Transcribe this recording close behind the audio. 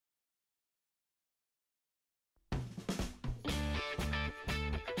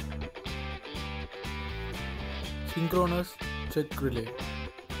Synchronous Check Relay.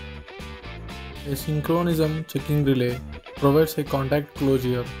 A synchronism checking relay provides a contact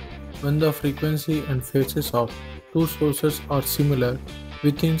closure when the frequency and phases of two sources are similar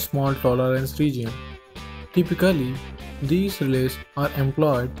within small tolerance region. Typically, these relays are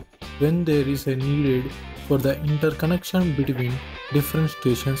employed when there is a need for the interconnection between different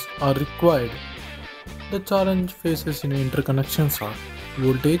stations are required. The challenge faces in interconnections are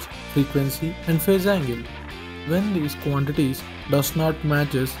voltage, frequency, and phase angle. When these quantities does not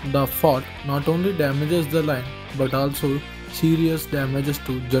matches, the fault not only damages the line but also serious damages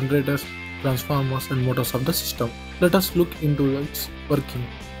to generators, transformers and motors of the system. Let us look into its working.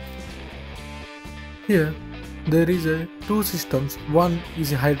 Here there is two systems. One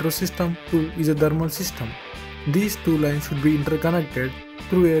is a hydro system, two is a thermal system. These two lines should be interconnected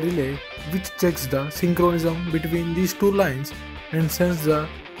through a relay which checks the synchronism between these two lines and sends the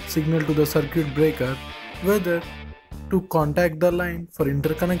signal to the circuit breaker whether to contact the line for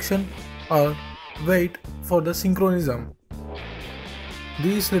interconnection or wait for the synchronism.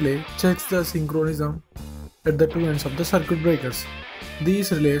 This relay checks the synchronism at the two ends of the circuit breakers.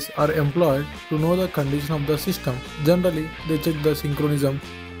 These relays are employed to know the condition of the system. Generally, they check the synchronism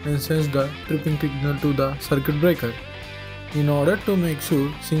and sends the tripping signal to the circuit breaker. In order to make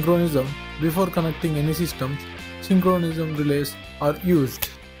sure synchronism before connecting any systems, synchronism relays are used.